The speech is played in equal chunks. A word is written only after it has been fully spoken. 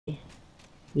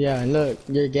Yeah, look,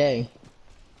 you're gay.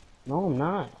 No, I'm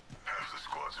not. Half the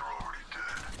squads are already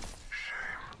dead.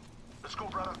 Shame. Let's go,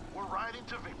 brother. We're riding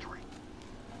to victory.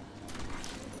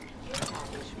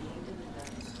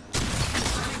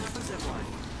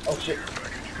 Oh shit.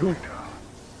 I am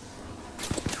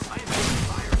taking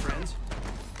fire, friends.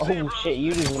 Oh shit,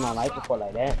 you using my life before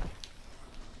like that.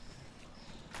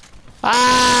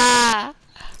 Ah!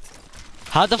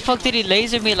 How the fuck did he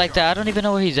laser me like that? I don't even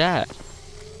know where he's at.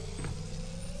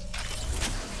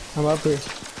 I'm up here.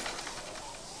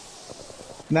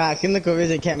 Nah, I can look over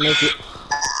here, can't make it.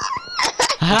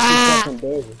 Ah! Fucking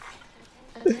busy.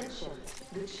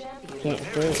 Can't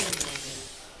fit.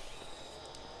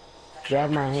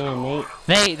 Grab my hand,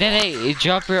 Nate. Nate,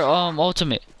 drop your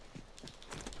ultimate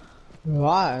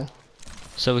Why?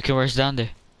 so we can rush down there.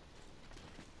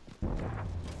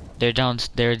 They're down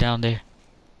there.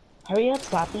 Hurry up,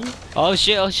 Poppy. Oh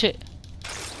shit.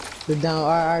 They're down,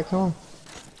 alright, come on.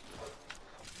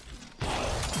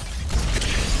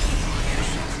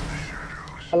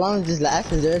 How long is this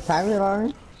last? Is there a timer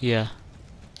already? Yeah.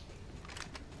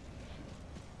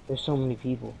 There's so many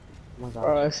people. Oh my Oh,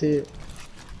 god. I see it.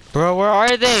 Bro, where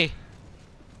are they?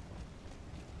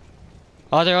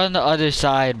 Oh, they're on the other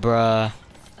side, bruh.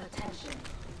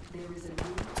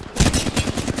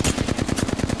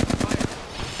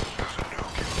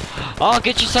 Oh,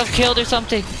 get yourself killed or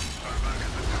something.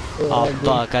 Oh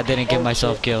fuck, I didn't get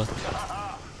myself killed.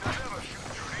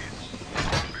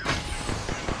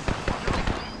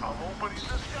 I'm opening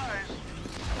the skies.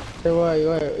 So what,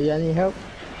 you need help?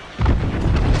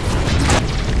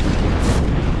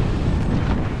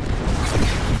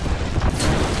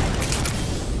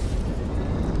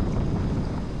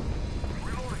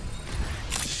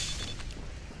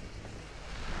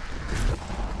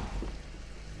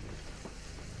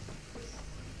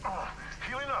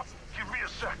 Healing up. Give me a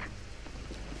sec.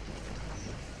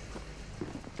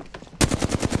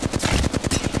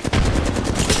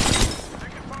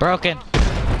 Broken.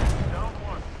 Down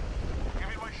one. Give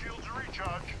me my shields to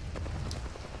recharge.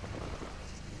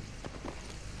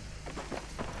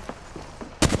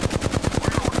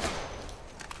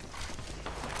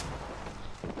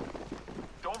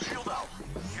 Don't shield out.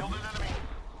 Shield an enemy.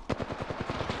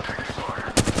 Taking fire.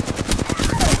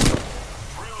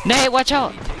 Nate, watch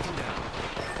out.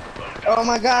 Oh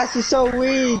my gosh, she's so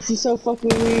weak. She's so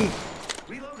fucking weak.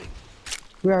 Reloading.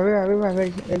 We are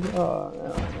ready. Oh,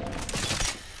 no.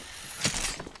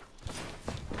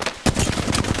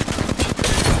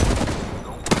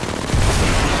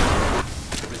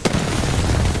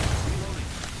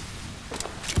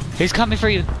 He's coming for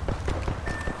you.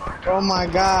 Oh my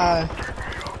god.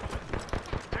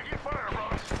 Taking fire,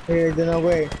 brothers. Here, there's no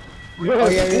way. Oh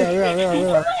yeah, we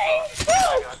are.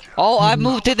 Oh, I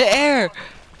moved to the air. He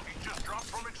just dropped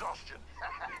from exhaustion.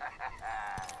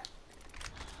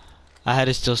 I had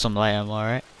to steal some light ammo,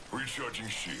 alright? Recharging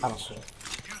I don't shields. care.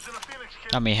 Using a Phoenix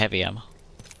kit. I mean heavy ammo.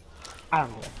 I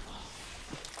don't care.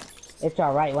 It's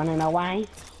alright, wanna know why?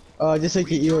 Oh, just like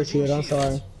your shield, I'm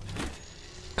sorry.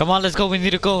 Come on, let's go. We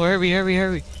need to go. Hurry.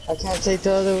 I can't take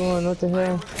the other one, what the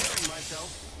hell? Preparing myself.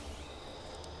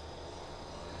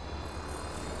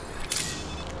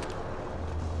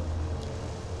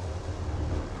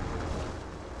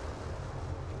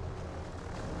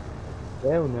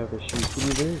 They'll never shoot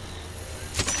through this.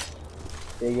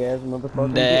 Big ass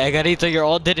motherfucker. Garito, your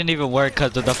ult didn't even work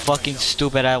because of the fucking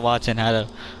stupid ass Watson had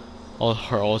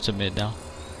her ultimate down.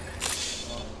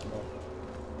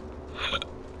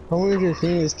 I'm gonna just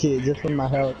see this kid just for my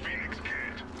health.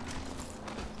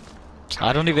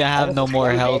 I don't even have no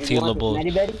more health healables.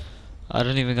 Natty Betty? I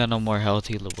don't even got no more health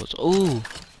healables. Ooh.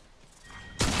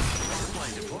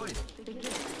 Line deployed.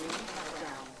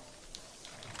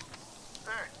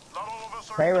 Hey, not all of us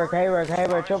are.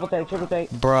 Haywork, triple take.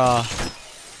 Bruh.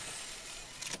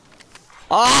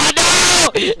 Oh no!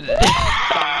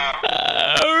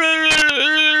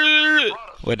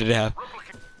 What did it have?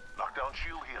 Knockdown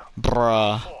shield here.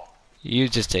 Bruh. 4. You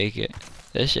just take it.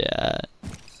 This shit.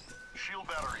 Shield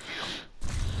battery here.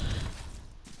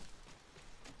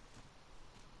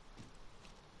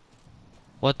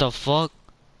 What the fuck?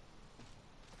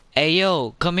 Hey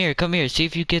yo, come here. See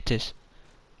if you get this.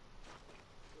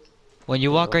 When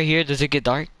you walk right here, does it get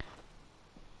dark?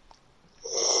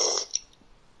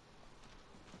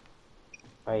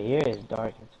 Right here is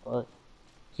dark as fuck.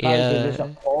 Yeah. There's a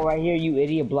hole right here, you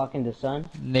idiot, blocking the sun.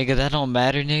 Nigga, that don't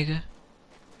matter, nigga.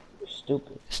 You're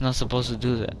stupid. It's not supposed to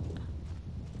do that.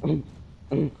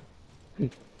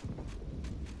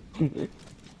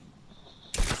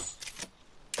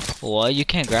 What? You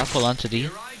can't grapple onto these?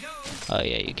 Here I go. Oh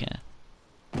yeah, you can.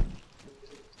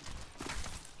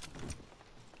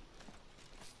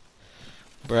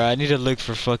 Bro, I need to look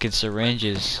for fucking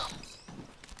syringes.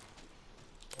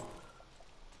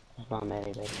 That's my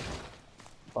medic, baby.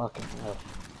 Fucking hell.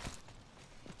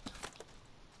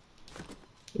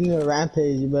 You need a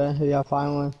rampage, bro. If y'all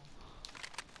find one.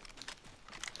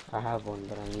 I have one,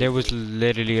 but I need There was to.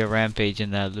 literally a rampage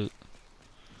in that loot.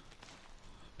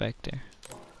 Back there.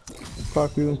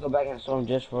 Fuck you. Let's go back and storm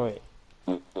just for it.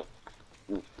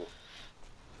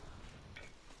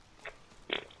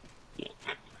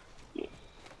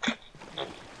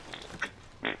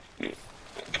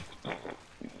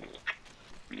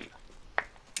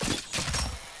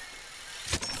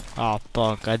 Oh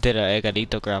fuck, I did a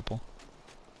Egarito grapple.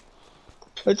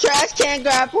 A trash can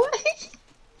grapple.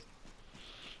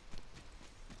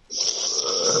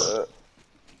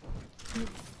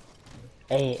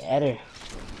 Hey, Eder.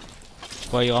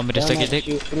 Boy, you want me to Don't suck your have to dick?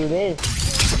 shoot through this.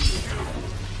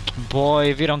 Boy,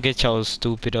 if you don't get your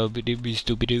stupid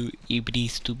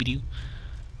stupid.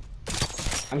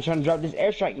 I'm trying to drop this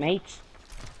airstrike, mates.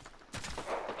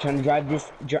 Trying to drive this.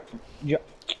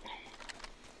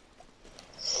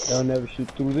 They'll never shoot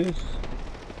through this.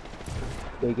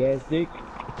 Big ass dick.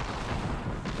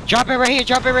 Drop it right here,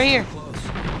 drop it right here.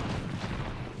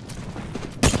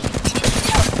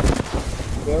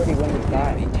 They already went and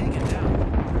died. Be taken down.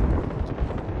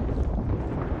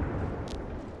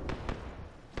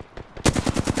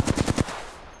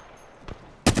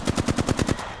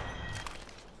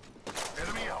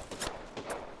 Enemy out.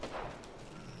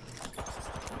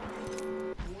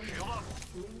 Shield up.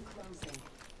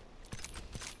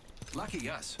 Lucky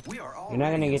us. We are all. You're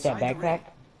not gonna get that backpack?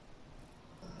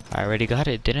 I already got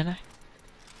it, didn't I?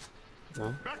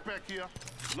 No. Backpack here.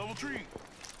 Level 3.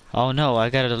 Oh no, I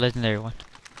got a legendary one.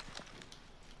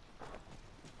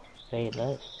 Say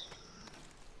less.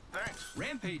 Thanks.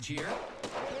 Rampage here.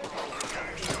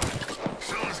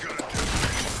 Someone's got a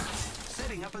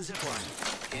Setting up a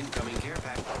zipline. Incoming care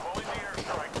pack. Calling the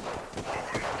airstrike.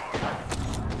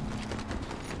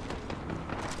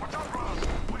 Watch out, Ross.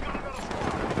 We got another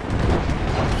squad.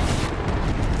 Another squad attacking.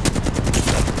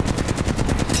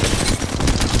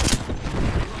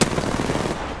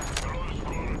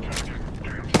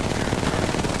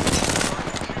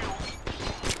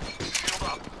 Shield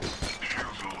up.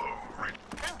 Shields are low. Right.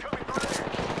 Incoming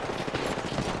grenade.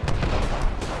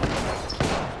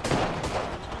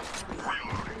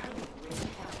 Reloading.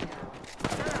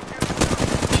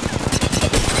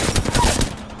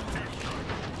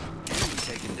 Enemy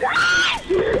taken down.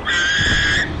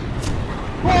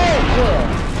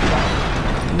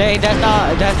 Nay,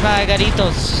 that's my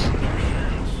Egaritos.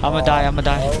 I'ma die, I'ma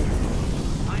die.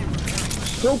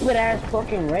 Stupid ass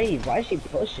fucking Raze. Why is she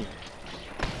pushing?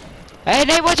 Hey,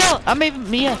 Nate, watch out! I made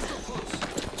Mia.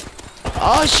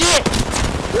 Oh shit!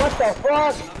 What the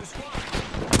fuck?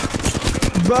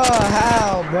 Bruh,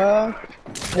 how, bruh?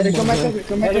 Hey, come back up here,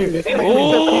 come back up here, come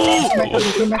back up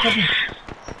here, come back up here.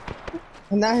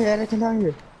 Come down here, Eddie, come down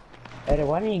here. Eder,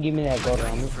 why didn't you give me that gold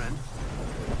armor? Friend.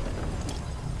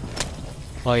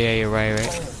 Oh yeah, you're right,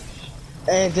 right.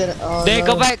 Hey, did oh Nate,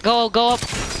 no. go back, go up. I am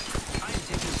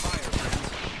taking fire,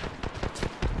 friends.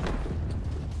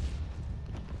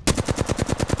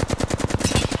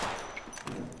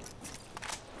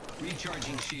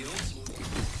 Recharging shields.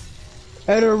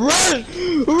 Eddie, run!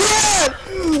 Run!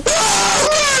 Ah,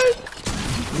 run!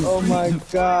 Oh my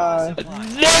god.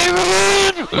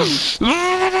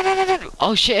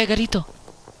 Oh shit, Egarito.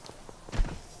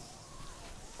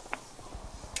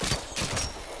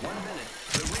 1 minute.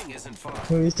 The ring isn't far.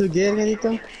 Can we still get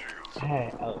Eddito?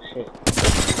 Hey, oh shit.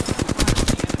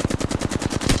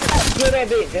 Kill that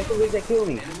bitch. That's the bitch that killed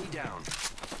me. Enemy down.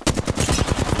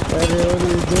 Eddie, what are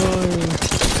you doing?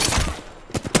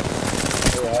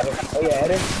 Oh yeah,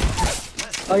 Eder.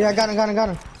 Oh yeah, I got him. Got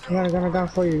him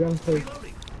for you, got him for you.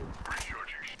 Reloading.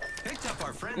 Picked up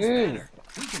our friend's Mm. banner.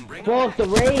 We can bring Fuck the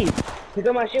Raze. Pick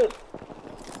up my shield.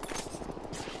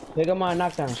 Pick up my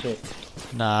knockdown shit.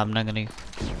 Nah, I'm not gonna. 30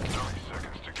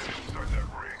 seconds to get inside that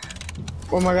ring.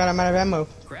 Oh my god, I'm out of ammo.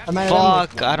 Craft. I'm out of ammo.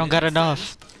 Fuck, I don't got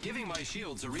enough. Giving my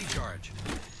shields a recharge.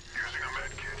 Using a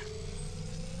med kit.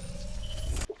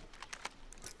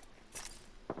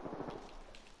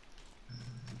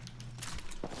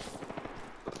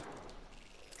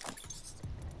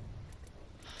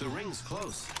 The ring's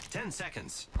close. 10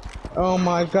 seconds. Oh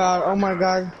my god, oh my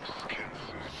god.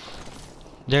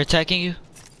 They're attacking you?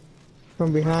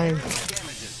 From behind.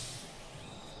 Damages.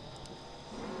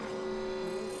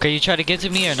 Can you try to get to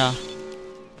me or not?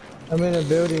 I'm in a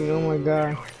building, oh my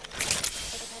god.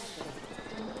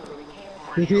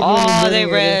 He keeps Oh, in the they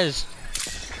building, Eddie. res.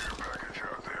 Package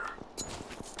out there.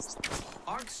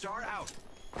 Arc star out.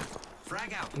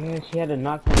 Frag out. Yeah, she had a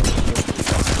knockdown shit.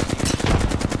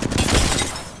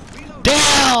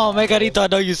 Damn, Megarito, I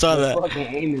know you saw The that. fucking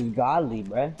aim is godly,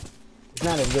 bruh. It's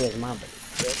not as good as mine, but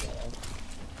it's good.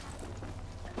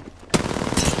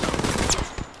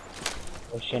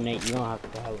 Oh shit, Nate, you don't have to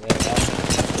have that.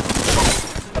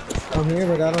 I'm here,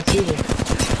 but I don't see them.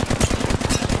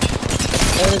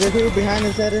 Hey, there's people behind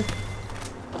us, Eddie.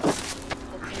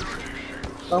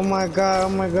 Oh my god, oh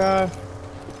my god.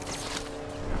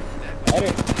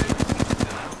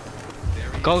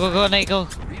 Go, Nate, go.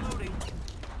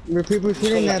 There are people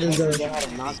shooting at us, though. They had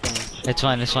a knockdown. It's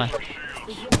fine, it's fine.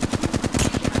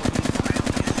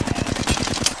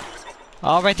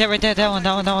 Oh, right there, that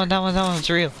one's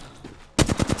real.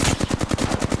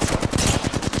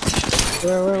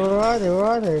 Where are they? Where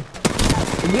are they?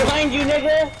 Behind you,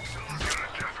 nigga!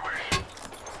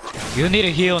 You need a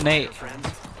heal, Nate. Friend.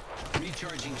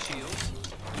 Recharging shields.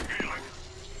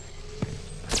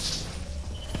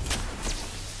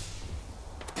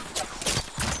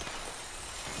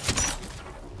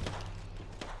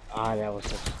 Ah, that was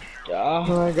such. Oh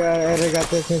my god, Eddie got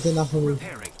their attention off of me.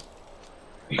 Repairing.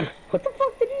 What the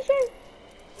fuck did he say?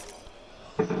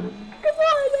 Come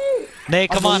on, man! Nate,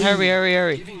 come on,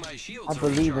 hurry. Giving my shields I a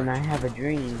believe and I recharge. have a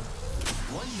dream.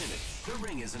 1 minute. The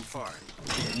ring isn't far.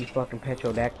 You fucking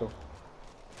petrodactyl.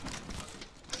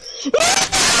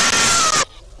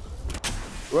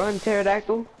 Run,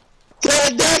 pterodactyl.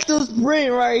 Pterodactyl's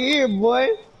brain right here, boy.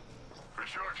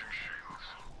 Recharging shields.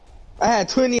 I had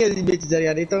 20 of these bitches,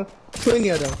 Eddie. 20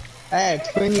 of them. I had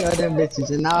 20 of them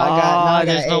bitches, and now I Oh, got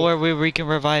there's 8. nowhere where we can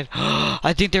revive.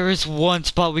 I think there is one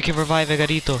spot we can revive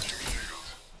Megarito.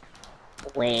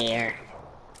 Where?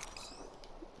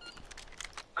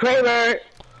 Kraber!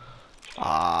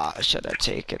 Ah, should I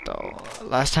take it though?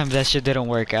 Last time that shit didn't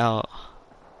work out.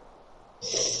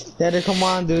 Eddie, come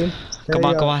on, dude. Come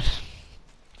on.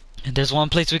 And there's one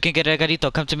place we can get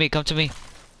Megarito. Come to me.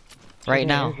 Right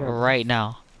now.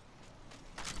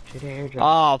 Should I airdrop?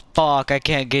 Oh fuck, I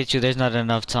can't get you. There's not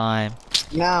enough time.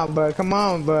 Nah, bro, come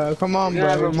on, bro. It's gonna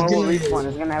have a What you mobile doing? respawn.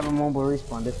 It's gonna have a mobile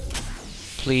respawn. This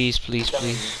Please.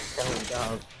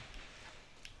 dog.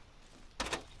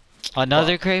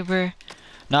 Another Kraber?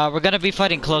 Nah, we're gonna be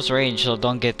fighting close range, so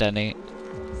don't get that, Nate.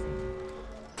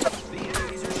 The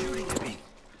enemies are shooting at me.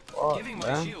 Oh, Giving my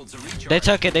man. shields a recharge. They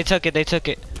took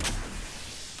it.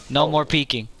 No more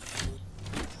peeking.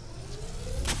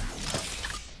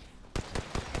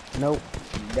 Nope.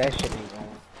 That shit ain't going.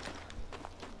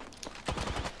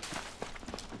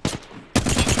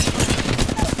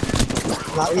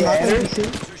 Not Yeah, gonna Eddie. see.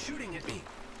 They're shooting at me.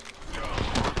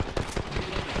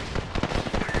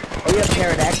 Oh yeah,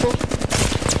 pterodactyl.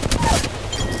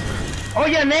 Oh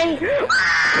yeah, man.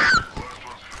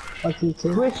 Fuck you,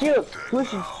 too. Twitch shield. Twitch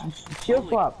shield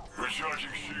swap. Recharging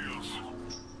shields.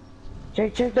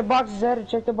 Check the boxes, Eddie.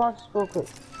 Check the boxes real quick.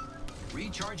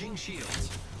 Recharging shields.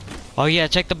 Oh yeah,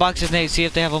 check the boxes, Nate. See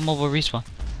if they have a mobile respawn.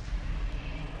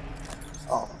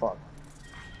 Oh fuck.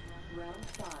 Round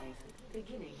 5,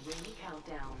 beginning ring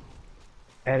countdown.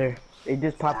 Eddie, it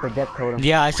just popped the death totem.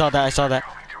 Yeah, I saw that.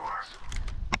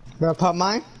 Bro, pop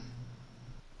mine?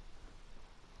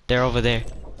 They're over there.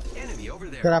 Enemy over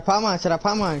there. Should I pop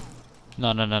mine?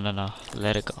 No.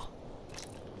 Let it go.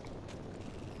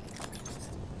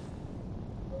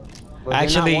 Was there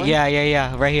Actually, not one?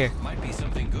 yeah, right here. Might be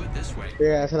something good this way.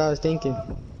 Yeah, that's what I was thinking.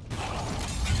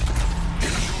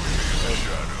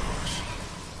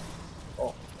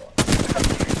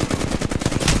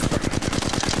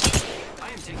 I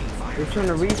am taking fire. They're trying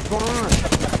to respawn.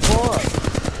 Fuck.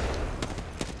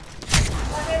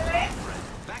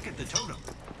 Back at the totem.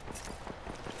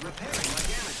 Repairing my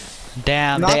damages.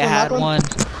 Damn, Knock they him, had knock him. one.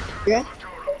 Yeah?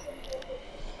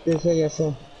 Yes,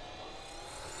 sir.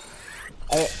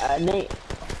 Nate,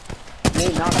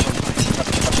 knock him.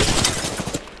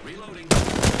 Reloading.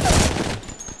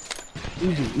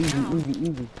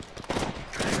 Easy.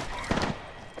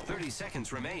 30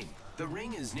 seconds remain. The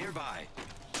ring is nearby.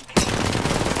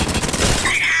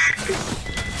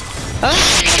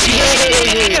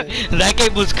 That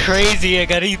game was crazy,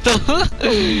 Megarito.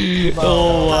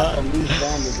 Oh,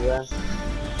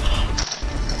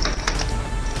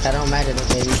 That don't matter,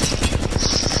 baby.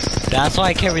 that's why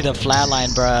I carry the flatline,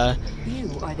 bruh.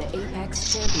 You are the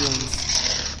Apex champions.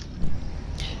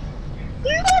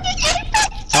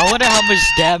 I wonder how much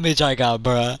damage I got,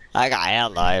 bruh. I got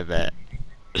hella, I bet.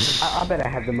 I bet I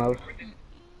have the most.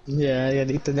 Yeah, I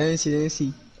got it. Let me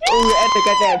see. Oh, I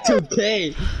got that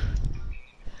 2K.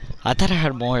 I thought I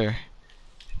had more.